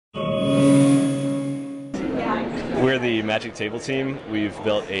We're the Magic Table team. We've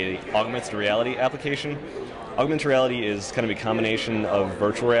built a augmented reality application. Augmented reality is kind of a combination of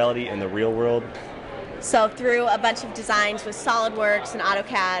virtual reality and the real world. So through a bunch of designs with SolidWorks and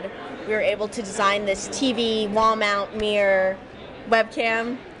AutoCAD, we were able to design this TV, wall mount, mirror,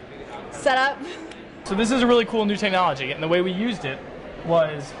 webcam setup. So this is a really cool new technology, and the way we used it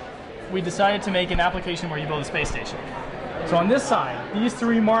was we decided to make an application where you build a space station. So on this side, these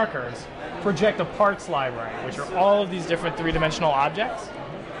three markers project a parts library, which are all of these different three-dimensional objects.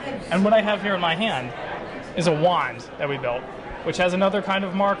 And what I have here in my hand is a wand that we built, which has another kind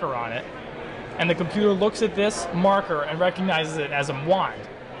of marker on it. And the computer looks at this marker and recognizes it as a wand.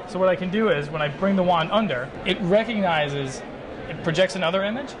 So what I can do is, when I bring the wand under, it recognizes, it projects another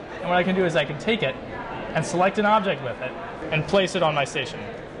image, and what I can do is I can take it and select an object with it and place it on my station,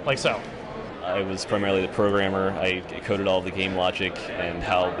 like so. I was primarily the programmer. I coded all the game logic and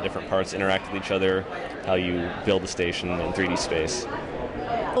how the different parts interact with each other, how you build the station in 3D space.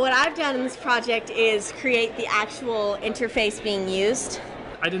 What I've done in this project is create the actual interface being used.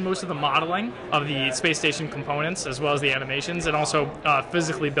 I did most of the modeling of the space station components as well as the animations, and also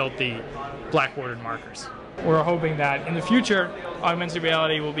physically built the blackboarded markers. We're hoping that in the future, augmented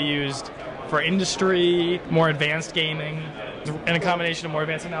reality will be used for industry, more advanced gaming, and a combination of more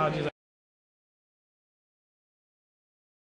advanced technologies.